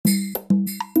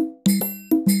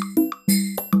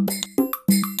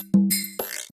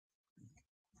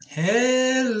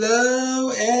Hello,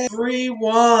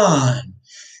 everyone.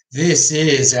 This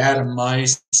is Adam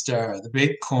Meister, the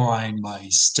Bitcoin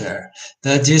Meister,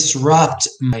 the Disrupt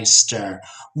Meister.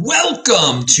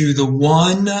 Welcome to the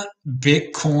One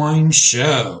Bitcoin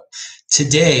Show.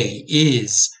 Today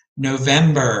is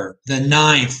November the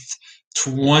 9th,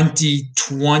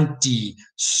 2020.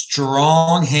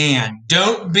 Strong hand.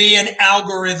 Don't be an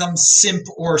algorithm simp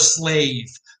or slave.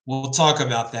 We'll talk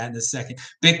about that in a second.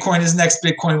 Bitcoin is next.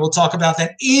 Bitcoin. We'll talk about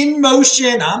that. In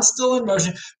motion. I'm still in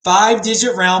motion.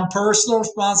 5-digit round. Personal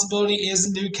responsibility is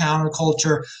the new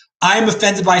counterculture. I'm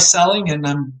offended by selling, and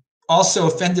I'm also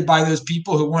offended by those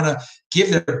people who want to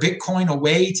give their Bitcoin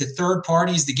away to third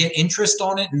parties to get interest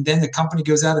on it, and then the company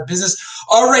goes out of business.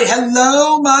 All right.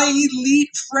 Hello, my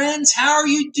elite friends. How are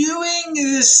you doing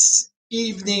this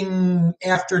evening,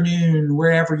 afternoon,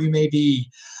 wherever you may be?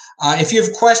 If you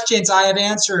have questions, I have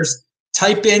answers.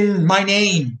 Type in my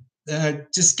name.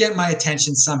 Just get my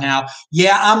attention somehow.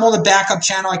 Yeah, I'm on the backup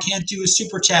channel. I can't do a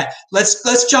super chat.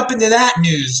 Let's jump into that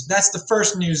news. That's the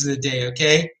first news of the day.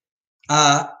 Okay.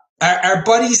 Uh, our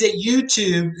buddies at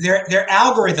YouTube, their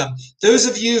algorithm. Those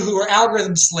of you who are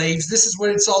algorithm slaves, this is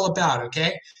what it's all about.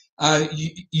 Okay.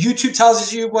 YouTube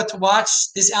tells you what to watch.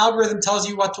 This algorithm tells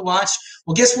you what to watch.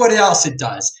 Well, guess what else it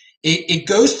does? It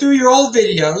goes through your old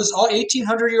videos, all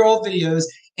 1,800-year-old videos,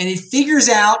 and it figures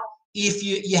out if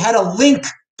you had a link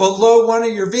below one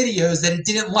of your videos that it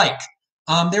didn't like.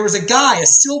 There was a guy, a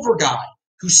silver guy,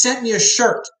 who sent me a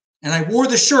shirt, and I wore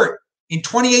the shirt in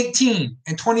 2018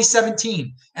 and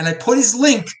 2017, and I put his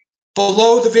link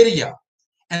below the video.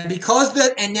 And because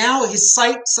that, and now his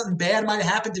site, something bad might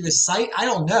have happened to his site. I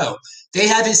don't know. They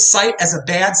have his site as a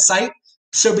bad site.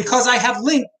 So because I have a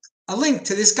link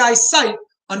to this guy's site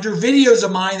under videos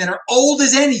of mine that are old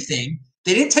as anything,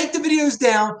 they didn't take the videos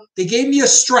down. They gave me a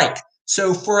strike.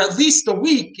 So for at least a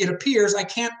week, it appears I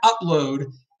can't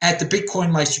upload at the Bitcoin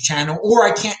Meister channel, or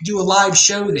I can't do a live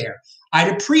show there.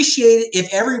 I'd appreciate it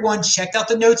if everyone checked out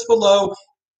the notes below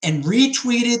and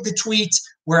retweeted the tweets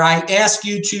where I asked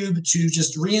YouTube to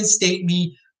just reinstate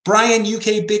me. Brian,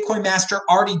 UK Bitcoin Master,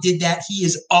 already did that. He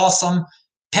is awesome.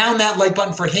 Pound that like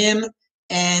button for him.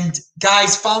 And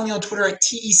guys, follow me on Twitter at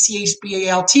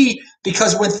TECHBALT,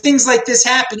 because when things like this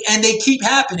happen, and they keep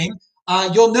happening,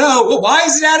 you'll know, well, why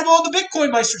is it Adam on the Bitcoin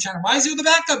Meister channel? Why is he on the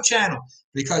backup channel?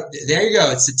 Because there you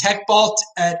go. It's the Tech Vault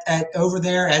at over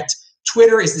there at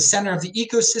Twitter is the center of the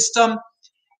ecosystem.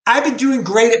 I've been doing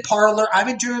great at Parler. I've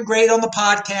been doing great on the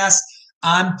podcast.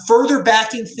 I'm further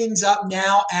backing things up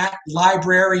now at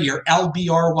Library or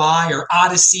LBRY or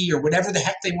Odyssey or whatever the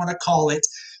heck they want to call it.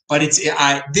 But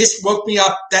this woke me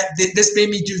up. This made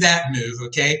me do that move.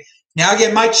 Okay. Now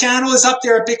again, my channel is up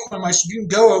there at Bitcoin Meister. You can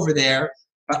go over there,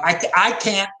 but I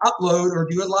can't upload or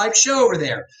do a live show over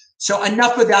there. So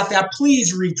enough about that.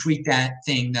 Please retweet that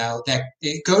thing though.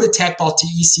 Go to TechBalt,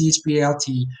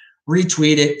 TECHBALT.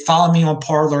 Retweet it. Follow me on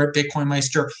Parler at Bitcoin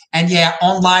Meister, and yeah,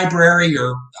 on Library,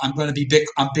 or I'm going to be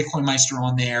I'm Bitcoin Meister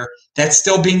on there. That's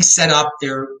still being set up.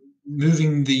 They're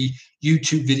moving the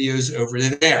YouTube videos over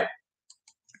there.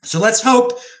 So let's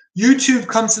hope YouTube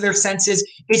comes to their senses.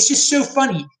 It's just so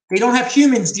funny. They don't have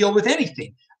humans deal with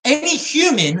anything. Any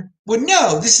human would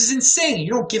know this is insane.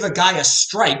 You don't give a guy a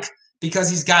strike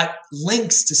because he's got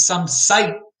links to some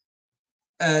site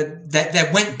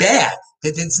that went bad.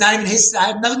 It's not even his. I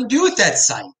have nothing to do with that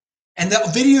site, and the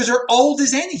videos are old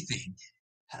as anything.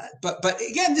 But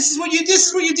again, this is what you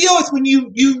deal with when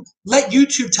you let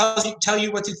YouTube tell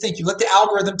you what to think. You let the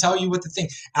algorithm tell you what to think.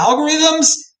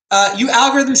 Algorithms, you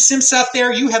algorithm simps out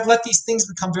there, you have let these things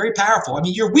become very powerful. I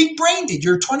mean, you're weak-brained.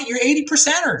 You're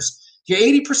 80%ers. You're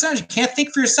 80%ers. You can't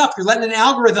think for yourself. You're letting an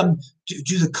algorithm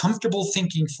do the comfortable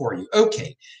thinking for you.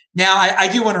 Okay. Now,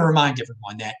 I do want to remind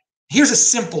everyone that here's a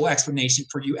simple explanation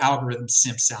for you algorithm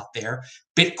simps out there.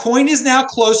 Bitcoin is now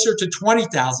closer to $20,000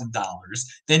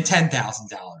 than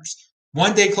 $10,000.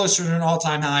 One day closer to an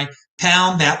all-time high.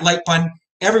 Pound that like button.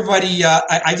 Everybody,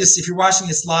 if you're watching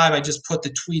this live, I just put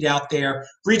the tweet out there.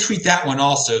 Retweet that one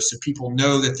also so people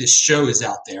know that this show is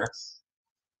out there.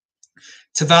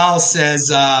 Taval says,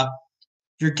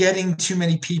 you're getting too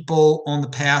many people on the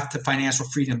path to financial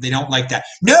freedom. They don't like that.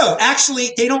 No,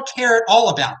 actually, they don't care at all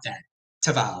about that,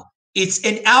 Taval. It's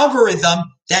an algorithm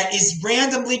that is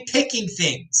randomly picking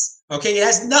things. Okay, it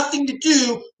has nothing to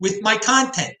do with my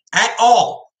content at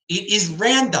all. It is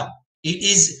random. It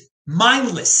is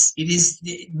mindless. It is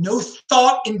no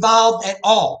thought involved at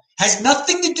all. Has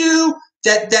nothing to do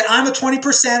that I'm a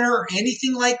 20%er or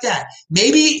anything like that.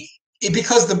 Maybe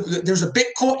because there's a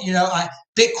Bitcoin,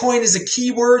 Bitcoin is a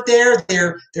keyword there.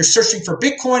 They're searching for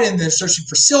Bitcoin and they're searching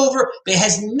for silver. But it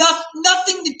has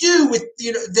nothing to do with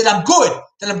that I'm good,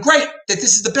 that I'm great, that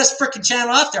this is the best freaking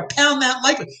channel out there. Pound that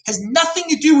like. It has nothing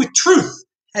to do with truth.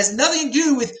 Has nothing to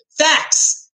do with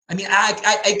facts. I mean,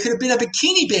 I could have been a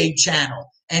Bikini Babe channel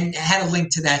and had a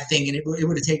link to that thing, and it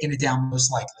would have taken it down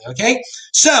most likely. Okay,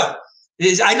 so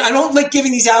I don't like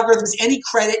giving these algorithms any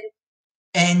credit,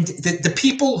 and the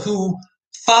people who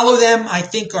follow them, I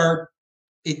think, are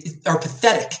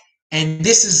pathetic. And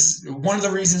this is one of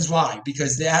the reasons why,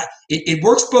 because it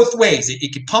works both ways.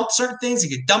 It can pump certain things, it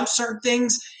can dump certain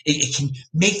things, it can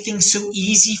make things so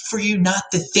easy for you not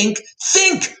to think.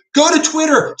 Think! Go to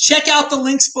Twitter, check out the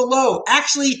links below.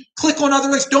 Actually, click on other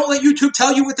links. Don't let YouTube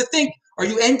tell you what to think, or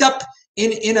you end up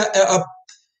in a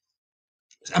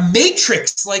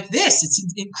matrix like this. It's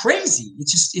crazy.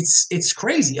 It's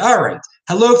crazy. All right.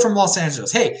 Hello from Los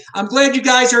Angeles. Hey, I'm glad you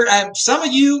guys are. Some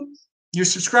of you're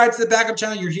subscribed to the backup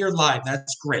channel. You're here live.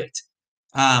 That's great.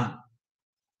 And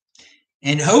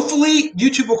hopefully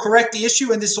YouTube will correct the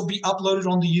issue, and this will be uploaded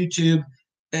onto YouTube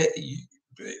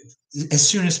as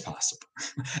soon as possible.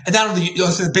 And not only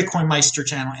also the Bitcoin Meister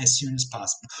channel as soon as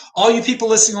possible. All you people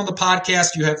listening on the podcast,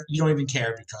 you don't even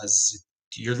care because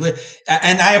you're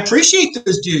and I appreciate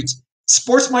those dudes.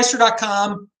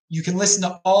 Sportsmeister.com. You can listen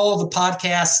to all the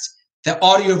podcasts, the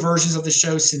audio versions of the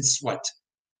show since what?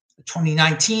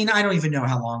 2019. I don't even know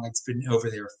how long it's been over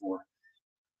there for.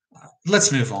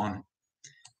 Let's move on.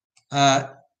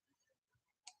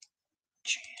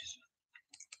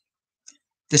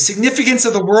 The significance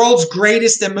of the world's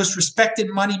greatest and most respected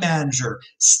money manager,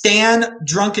 Stan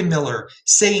Druckenmiller,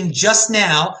 saying just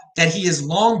now that he is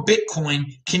long Bitcoin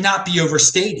cannot be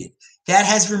overstated. That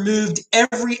has removed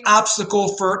every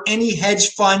obstacle for any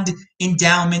hedge fund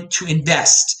endowment to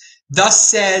invest. Thus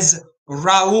says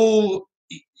Raul,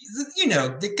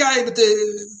 the guy with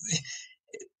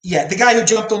the guy who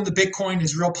jumped on the Bitcoin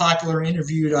is real popular.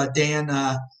 Interviewed Dan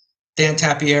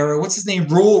Tapiero. What's his name?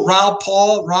 Ron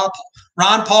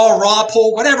Paul,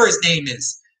 whatever his name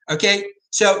is. Okay,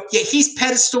 so yeah, he's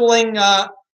pedestaling.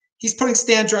 He's putting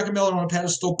Stan Druckenmiller on a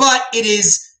pedestal, but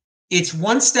it's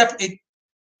one step.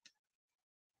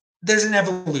 There's an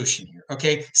evolution here.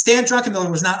 Okay, Stan Druckenmiller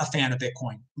was not a fan of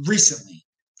Bitcoin recently.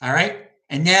 All right.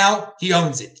 And now he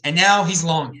owns it. And now he's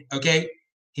long it, okay?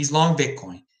 He's long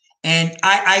Bitcoin. And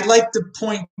I like to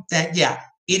point that, yeah,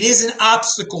 it is an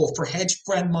obstacle for hedge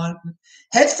fund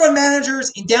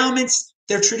managers, endowments,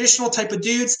 they're traditional type of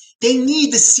dudes. They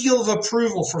need the seal of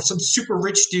approval for some super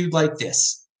rich dude like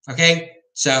this, okay?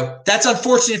 So that's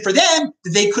unfortunate for them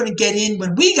that they couldn't get in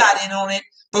when we got in on it.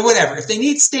 But whatever. If they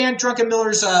need Stan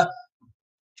Druckenmiller's,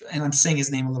 and I'm saying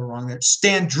his name a little wrong there,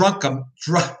 Stan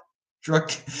Druckenmiller,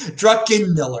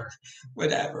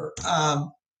 whatever.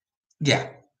 Yeah.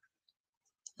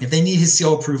 If they need his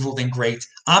seal approval, then great.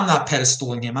 I'm not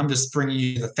pedestaling him. I'm just bringing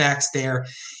you the facts there.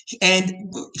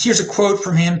 And here's a quote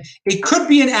from him. It could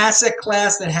be an asset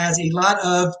class that has a lot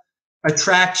of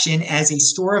attraction as a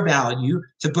store of value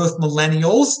to both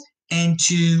millennials and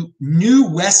to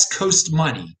new West Coast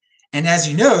money. And as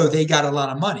you know, they got a lot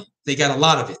of money. They got a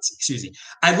lot of it. Excuse me.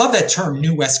 I love that term,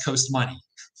 new West Coast money.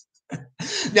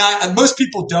 Now, most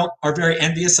people are very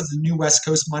envious of the new West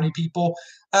Coast money people.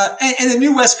 And the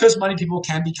new West Coast money people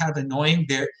can be kind of annoying.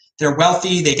 They're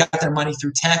wealthy. They got their money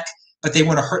through tech, but they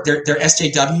want to hurt their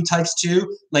SJW types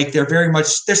too. Like they're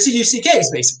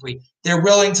CUCKs basically. They're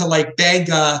willing to like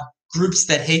beg groups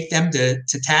that hate them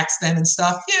to tax them and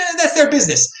stuff. Yeah, that's their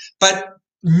business. But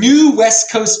new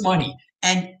West Coast money.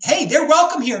 And hey, they're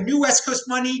welcome here. New West Coast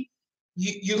money.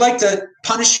 You like to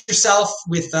punish yourself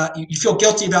with, you feel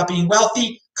guilty about being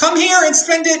wealthy. Come here and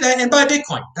spend it and buy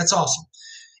Bitcoin. That's awesome.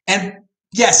 And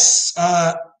yes,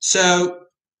 so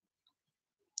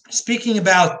speaking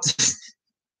about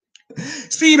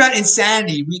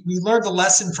insanity, we learned the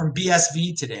lesson from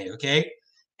BSV today, okay?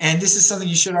 And this is something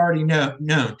you should already know.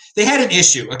 They had an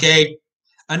issue, okay?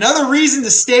 Another reason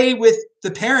to stay with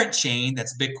the parent chain,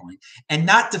 that's Bitcoin, and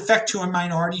not defect to a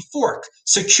minority fork.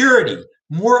 Security,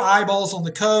 more eyeballs on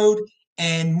the code,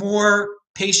 and more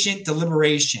patient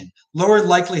deliberation. Lower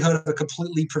likelihood of a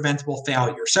completely preventable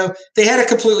failure. So they had a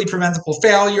completely preventable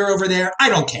failure over there. I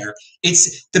don't care.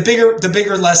 It's the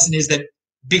bigger lesson is that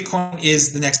Bitcoin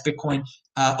is the next Bitcoin.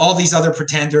 All these other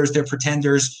pretenders, they're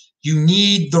pretenders. You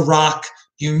need the rock.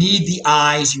 You need the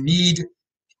eyes. You need,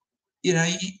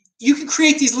 you can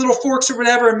create these little forks or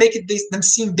whatever and make them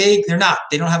seem big. They're not.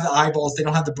 They don't have the eyeballs. They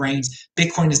don't have the brains.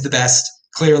 Bitcoin is the best,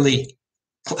 clearly.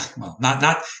 Well,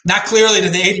 not clearly to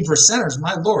the 80%ers.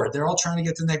 My Lord, they're all trying to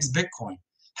get the next Bitcoin.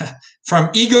 From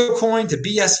Ego Coin to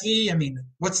BSV. I mean,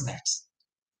 what's next?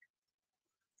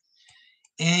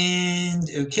 And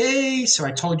okay, so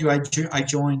I told you I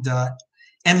joined.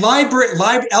 And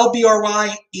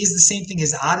LBRY is the same thing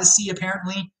as Odyssey,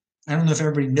 apparently. I don't know if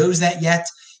everybody knows that yet.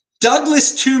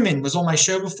 Douglas Tuman was on my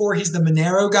show before. He's the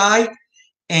Monero guy.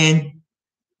 And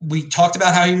we talked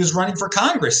about how he was running for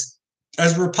Congress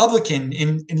as a Republican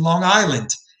in Long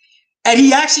Island. And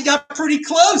he actually got pretty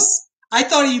close. I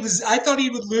thought he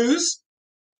would lose,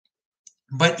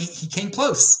 but he came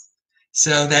close.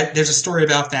 So there's a story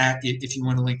about that if you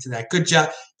want to link to that. Good job.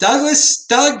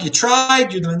 Doug, you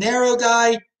tried. You're the Monero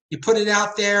guy. You put it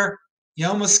out there. You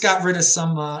almost got rid of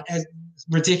some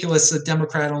ridiculous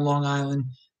Democrat on Long Island.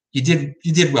 You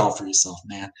did well for yourself,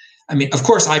 man. I mean, of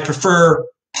course, I prefer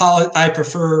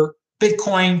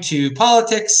Bitcoin to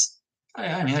politics.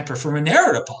 I prefer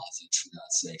Monero to politics, for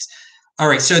God's sakes. All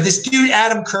right, so this dude,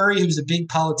 Adam Curry, who's a big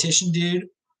politician dude,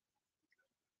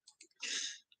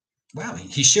 wow,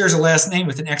 he shares a last name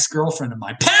with an ex-girlfriend of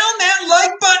mine. Pound that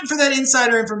like button for that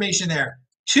insider information there.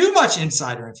 Too much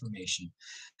insider information.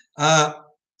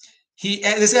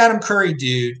 This Adam Curry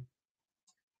dude,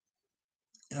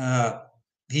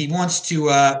 he wants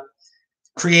to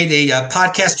create a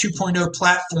podcast 2.0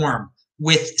 platform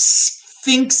with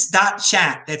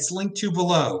Sphinx.chat that's linked to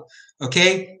below.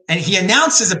 Okay, and he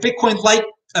announces a Bitcoin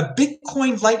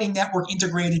Lightning Network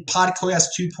integrated podcast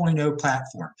 2.0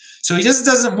 platform. So he just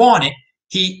doesn't want it.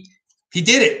 He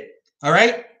did it. All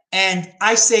right. And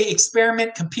I say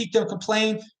experiment, compete, don't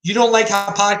complain. You don't like how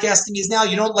podcasting is now.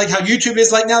 You don't like how YouTube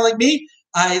is like now, like me.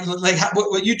 I like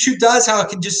what YouTube does, how it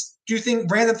can just do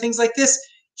random things like this.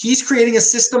 He's creating a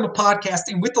system of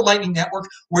podcasting with the Lightning Network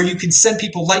where you can send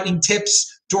people Lightning tips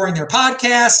during their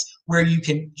podcast, where you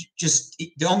can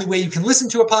the only way you can listen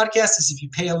to a podcast is if you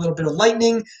pay a little bit of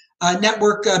Lightning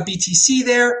Network BTC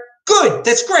there. Good.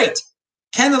 That's great.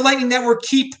 Can the Lightning Network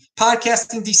keep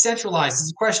podcasting decentralized is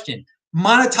the question.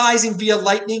 Monetizing via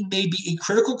Lightning may be a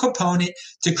critical component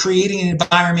to creating an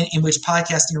environment in which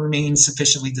podcasting remains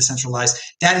sufficiently decentralized.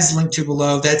 That is linked to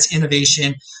below. That's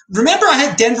innovation. Remember, I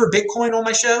had Denver Bitcoin on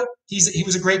my show. He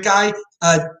was a great guy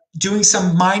doing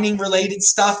some mining related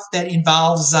stuff that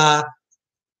involves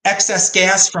excess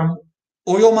gas from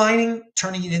oil mining,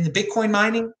 turning it into Bitcoin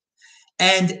mining.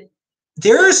 And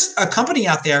there's a company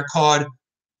out there called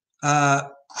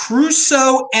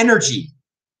Crusoe Energy,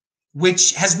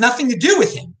 which has nothing to do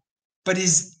with him, but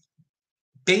is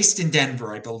based in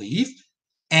Denver, I believe.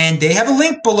 And they have a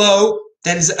link below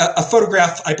that is a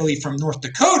photograph, I believe, from North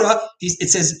Dakota. It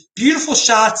says, beautiful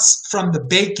shots from the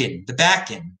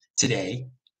Bakken today.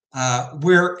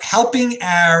 We're helping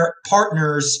our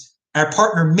partner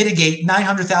mitigate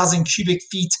 900,000 cubic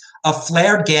feet of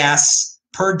flared gas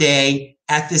per day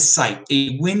at this site.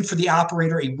 A win for the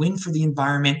operator, a win for the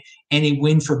environment, and a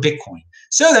win for Bitcoin.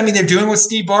 So, I mean, they're doing what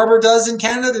Steve Barber does in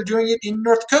Canada. They're doing it in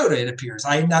North Dakota, it appears.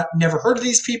 I had never heard of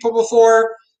these people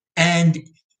before. And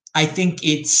I think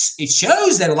it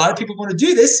shows that a lot of people want to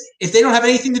do this if they don't have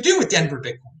anything to do with Denver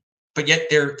Bitcoin. But yet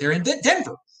they're in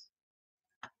Denver.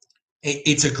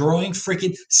 It's a growing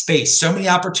freaking space. So many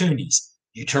opportunities.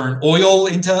 You turn oil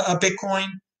into a Bitcoin.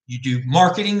 You do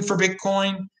marketing for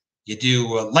Bitcoin. You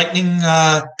do Lightning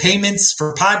payments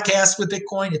for podcasts with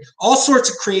Bitcoin. All sorts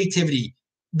of creativity.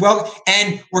 Well,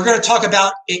 and we're going to talk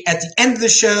about at the end of the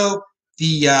show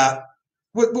the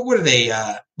what are they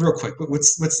real quick?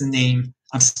 What's the name?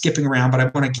 I'm skipping around, but I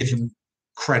want to give him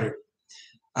credit.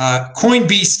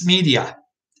 Coinbeast Media.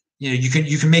 You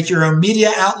can make your own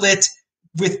media outlet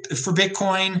for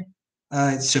Bitcoin.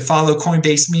 So follow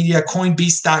Coinbase Media,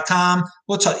 Coinbeast.com.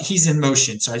 He's in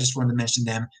motion, so I just wanted to mention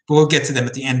them, but we'll get to them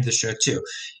at the end of the show too.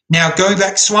 Now, going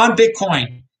back, Swan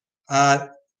Bitcoin.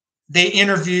 They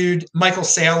interviewed Michael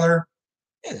Saylor.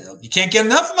 You can't get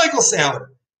enough of Michael Saylor.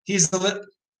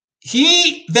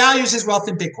 He values his wealth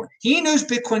in Bitcoin. He knows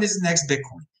Bitcoin is the next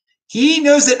Bitcoin. He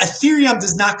knows that Ethereum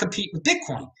does not compete with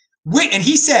Bitcoin. And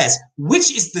he says,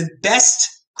 which is the best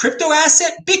crypto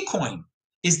asset? Bitcoin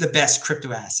is the best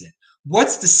crypto asset.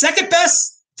 What's the second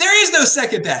best? There is no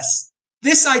second best.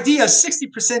 This idea of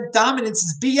 60% dominance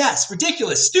is BS,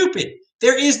 ridiculous, stupid.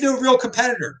 There is no real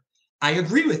competitor. I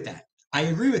agree with that.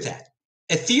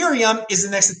 Ethereum is the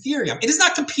next Ethereum. It is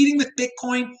not competing with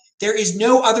Bitcoin. There is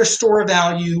no other store of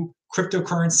value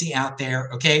cryptocurrency out there,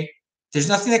 okay? There's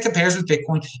nothing that compares with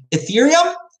Bitcoin.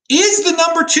 Ethereum is the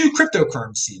number 2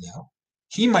 cryptocurrency, though.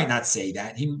 He might not say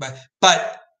that,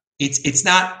 but it's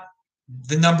not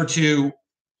the number 2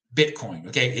 Bitcoin,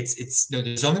 okay?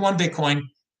 There's only one Bitcoin,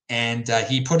 And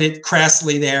he put it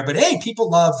crassly there, but hey, people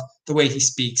love the way he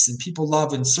speaks, and people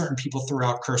love when certain people throw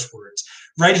out curse words.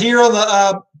 Right here on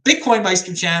the Bitcoin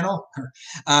Meister channel,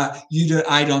 I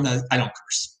don't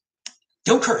curse.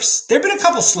 Don't curse. There have been a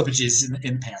couple slippages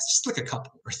in the past, just like a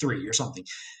couple or three or something.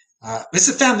 This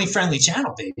is a family-friendly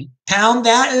channel, baby. Pound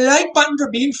that like button for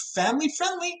being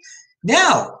family-friendly.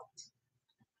 Now,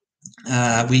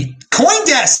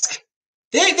 CoinDesk.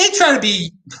 They try to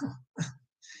be.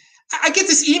 I get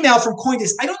this email from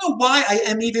CoinDesk. I don't know why I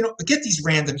am even get these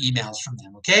random emails from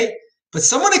them. Okay, but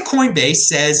someone at Coinbase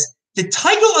says the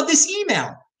title of this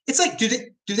email. It's like, do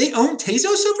they own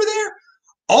Tezos over there?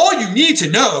 All you need to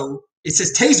know. It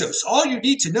says Tezos. All you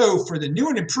need to know for the new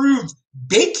and improved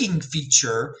baking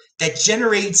feature that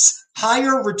generates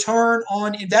higher return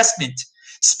on investment.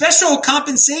 Special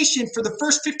compensation for the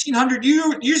first 1,500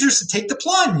 users to take the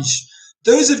plunge.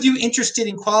 Those of you interested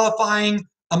in qualifying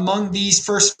among these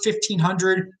first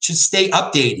 1,500 should stay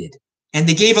updated. And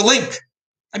they gave a link.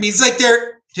 I mean, it's like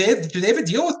do they have a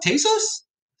deal with Tezos?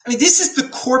 I mean, this is the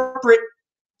corporate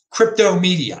crypto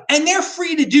media, and they're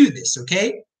free to do this,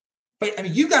 okay? But I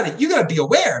mean, you gotta be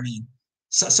aware. I mean,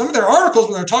 some of their articles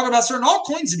when they're talking about certain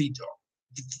altcoins,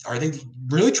 are they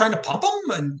really trying to pump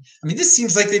them? And I mean, this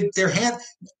seems like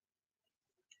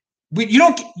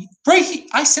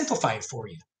I simplify it for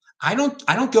you. I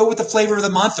don't go with the flavor of the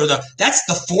month or that's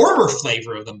the former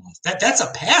flavor of the month. That's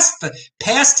a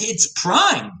past its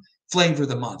prime flavor of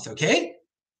the month. Okay,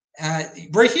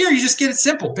 right here you just get it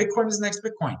simple. Bitcoin is the next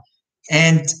Bitcoin,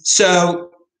 and so,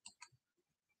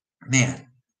 man.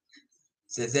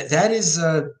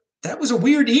 That was a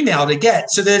weird email to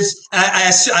get. So there's,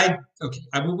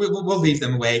 we'll leave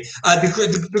them away.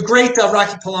 The great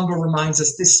Rocky Palumbo reminds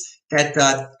us that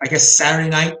I guess Saturday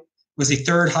night was the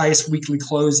third highest weekly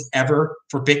close ever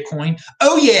for Bitcoin.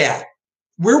 Oh yeah,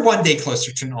 we're one day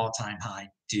closer to an all-time high,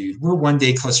 dude. We're one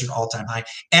day closer to all-time high,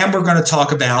 and we're going to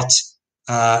talk about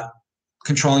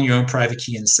controlling your own private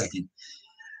key in a second.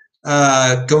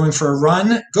 Going for a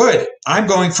run, good. I'm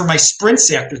going for my sprints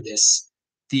after this.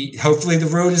 Hopefully the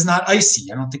road is not icy.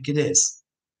 I don't think it is.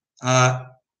 How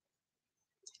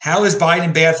is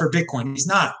Biden bad for Bitcoin? He's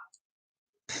not.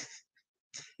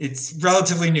 It's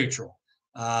relatively neutral.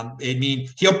 I mean,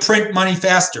 he'll print money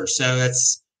faster, so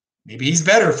maybe he's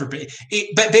better for.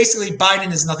 But basically,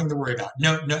 Biden is nothing to worry about.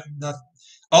 No.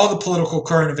 All the political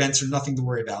current events are nothing to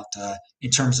worry about in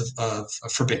terms of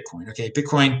for Bitcoin. Okay,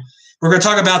 Bitcoin. We're going to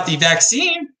talk about the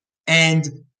vaccine and.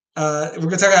 We're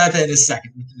going to talk about that in a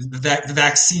second. The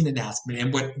vaccine announcement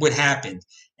and what happened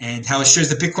and how it shows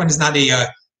that Bitcoin is not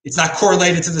it's not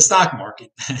correlated to the stock market,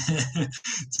 to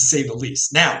say the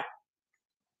least. Now,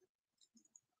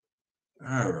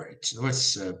 all right, so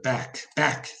let's back.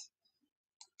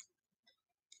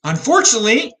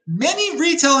 Unfortunately, many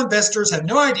retail investors have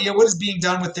no idea what is being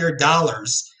done with their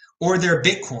dollars or their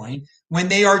Bitcoin when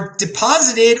they are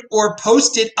deposited or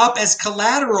posted up as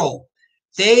collateral.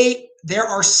 There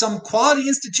are some quality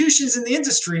institutions in the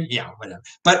industry, yeah, whatever,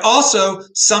 but also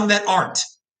some that aren't.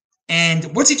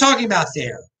 And what's he talking about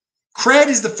there? Cred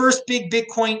is the first big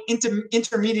Bitcoin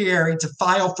intermediary to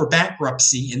file for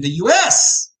bankruptcy in the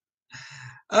U.S.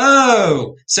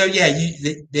 Oh, so yeah,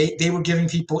 they were giving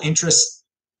people interest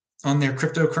on their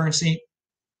cryptocurrency.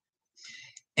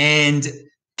 And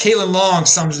Caitlin Long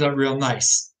sums it up real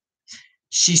nice.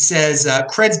 She says,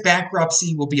 Cred's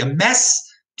bankruptcy will be a mess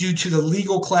due to the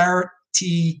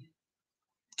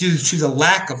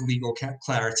lack of legal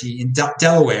clarity in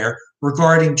Delaware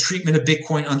regarding treatment of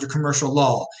Bitcoin under commercial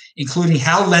law, including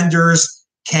how lenders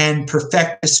can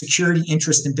perfect a security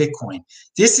interest in Bitcoin.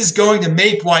 This is going to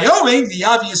make Wyoming the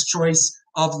obvious choice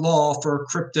of law for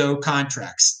crypto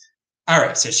contracts. All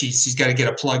right, so she's got to get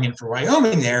a plug-in for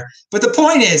Wyoming there. But the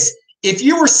point is, if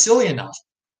you were silly enough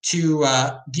to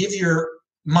give your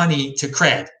money to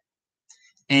Cred,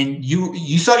 and you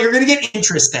thought you were going to get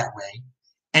interest that way,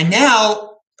 and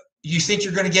now you think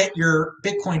you're going to get your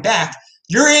Bitcoin back,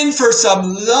 you're in for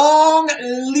some long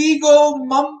legal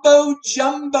mumbo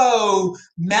jumbo,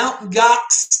 Mt. Gox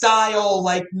style,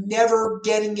 like never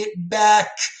getting it back.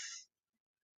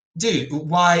 Dude,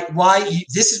 why?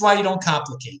 This is why you don't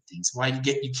complicate things. Why you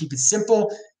keep it simple.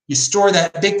 You store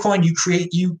that Bitcoin.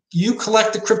 You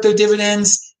collect the crypto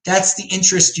dividends. That's the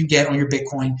interest you get on your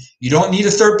Bitcoin. You don't need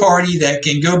a third party that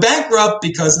can go bankrupt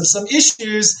because of some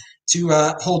issues to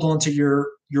hold on to your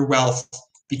wealth,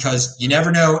 because you never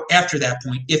know after that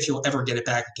point if you'll ever get it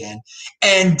back again.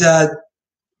 And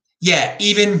yeah,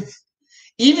 even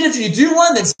if you do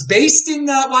one that's based in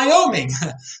Wyoming,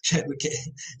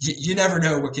 you never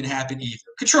know what can happen either.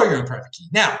 Control your own private key.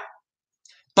 Now,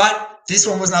 but this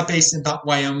one was not based in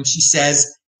Wyoming. She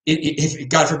says if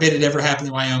God forbid it ever happened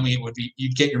in Wyoming, it would be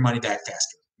you'd get your money back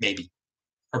faster, maybe,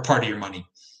 or part of your money.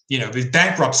 With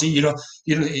bankruptcy,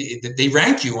 they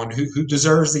rank you on who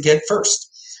deserves to get first.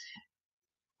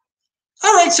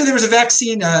 All right, so there was a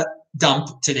vaccine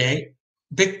dump today.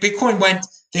 Bitcoin went.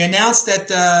 They announced that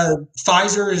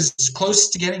Pfizer is close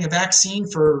to getting a vaccine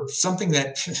for something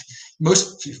that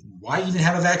why even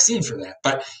have a vaccine for that?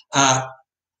 But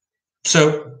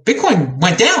so Bitcoin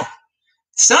went down.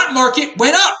 Stock market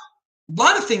went up. A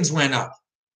lot of things went up.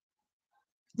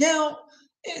 Now,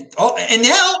 and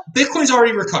now Bitcoin's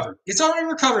already recovered. It's already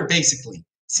recovered basically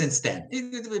since then.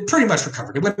 It pretty much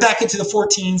recovered. It went back into the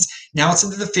 14s. Now it's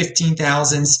into the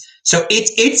 15,000s. So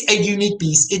it's a unique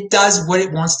beast. It does what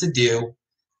it wants to do.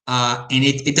 And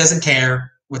it doesn't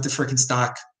care what the freaking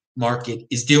stock market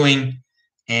is doing,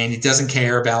 and it doesn't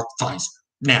care about Pfizer.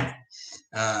 Now,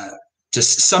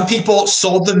 just some people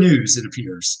sold the news, it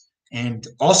appears, and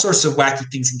all sorts of wacky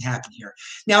things can happen here.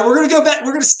 Now, we're going to go back.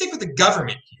 We're going to stick with the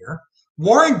government here.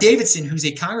 Warren Davidson, who's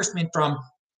a congressman from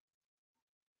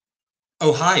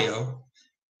Ohio,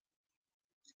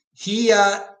 he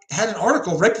had an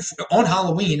article right before, on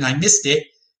Halloween, and I missed it.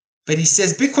 But he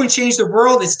says, Bitcoin changed the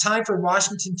world. It's time for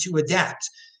Washington to adapt.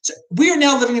 So we are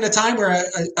now living in a time where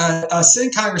a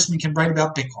sitting congressman can write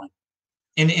about Bitcoin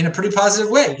in a pretty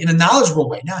positive way, in a knowledgeable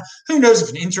way. Now, who knows if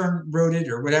an intern wrote it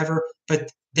or whatever,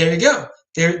 but there you go.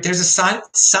 There's a sign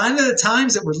of the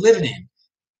times that we're living in.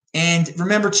 And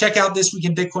remember, check out This Week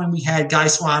in Bitcoin. We had Guy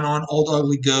Swan on, Old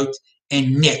Ugly Goat,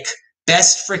 and Nick.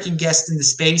 Best freaking guest in the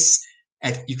space.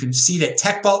 You can see it at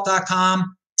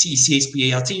techbalt.com.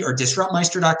 TECHBALT, or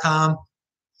disruptmeister.com.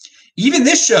 Even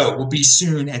this show will be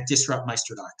soon at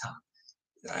disruptmeister.com.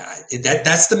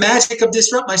 That's the magic of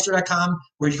disruptmeister.com,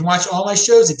 where you can watch all my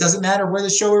shows. It doesn't matter where the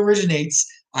show originates.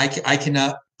 I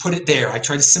can put it there. I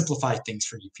try to simplify things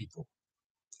for you people.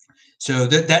 So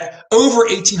that over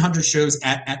 1,800 shows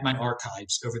at my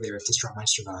archives over there at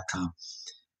disruptmeister.com.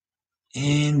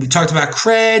 And we talked about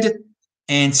cred.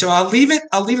 And so I'll leave it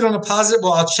on a positive.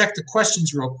 Well, I'll check the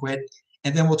questions real quick.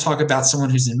 And then we'll talk about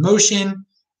someone who's in motion.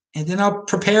 And then I'll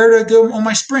prepare to go on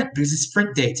my sprint because it's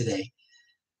sprint day today.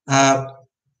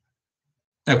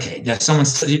 Okay, yeah,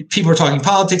 people are talking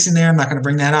politics in there. I'm not going to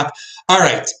bring that up. All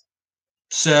right.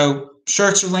 So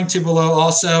shirts are linked to below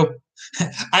also.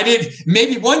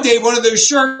 Maybe one day one of those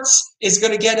shirts is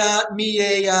going to get me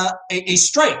a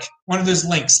strike, one of those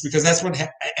links, because that's what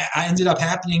I ended up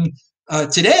happening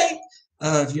today.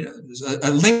 There's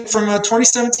a link from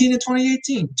 2017 and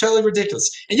 2018. Totally ridiculous.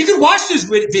 And you can watch those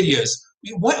videos.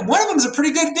 One of them is a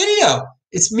pretty good video.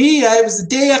 It's me. It was the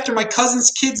day after my cousin's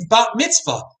kid's bat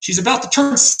mitzvah. She's about to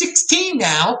turn 16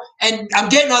 now, and I'm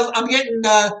getting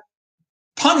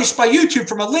punished by YouTube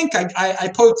from a link I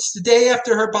posted the day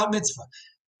after her bat mitzvah.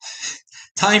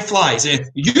 Time flies. And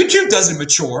YouTube doesn't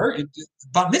mature.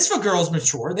 Bat mitzvah girls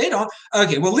mature. They don't.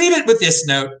 Okay, we'll leave it with this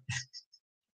note.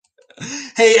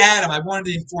 Hey, Adam, I wanted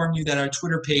to inform you that our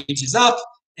Twitter page is up,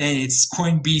 and it's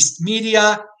CoinBeast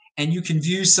Media, and you can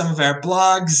view some of our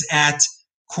blogs at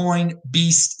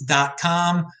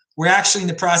coinbeast.com. We're actually in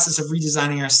the process of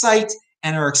redesigning our site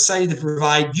and are excited to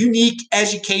provide unique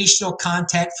educational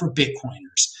content for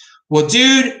Bitcoiners. Well,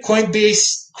 dude,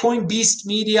 CoinBeast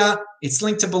Media, it's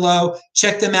linked to below.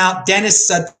 Check them out. Dennis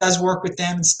does work with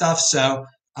them and stuff, so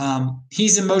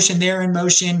he's in motion, they're in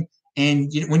motion,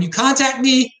 and when you contact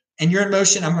me, and you're in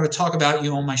motion, I'm going to talk about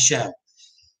you on my show.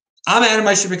 I'm Adam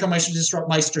Meister, Become Meister, Disrupt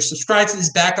Meister. Subscribe to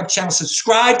this backup channel.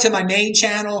 Subscribe to my main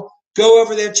channel. Go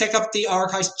over there, check out the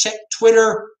archives, check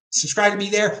Twitter, subscribe to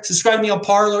me there, subscribe to me on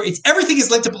Parler. Everything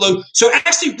is linked below. So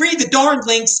actually read the darn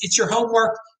links. It's your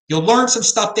homework. You'll learn some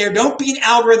stuff there. Don't be an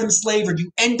algorithm slave, or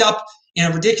you end up in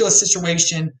a ridiculous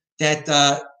situation that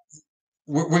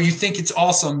where you think it's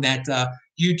awesome that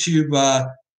YouTube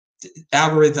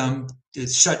algorithm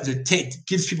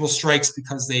gives people strikes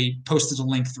because they posted a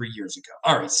link 3 years ago.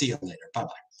 All right, see you later. Bye-bye.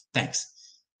 Thanks.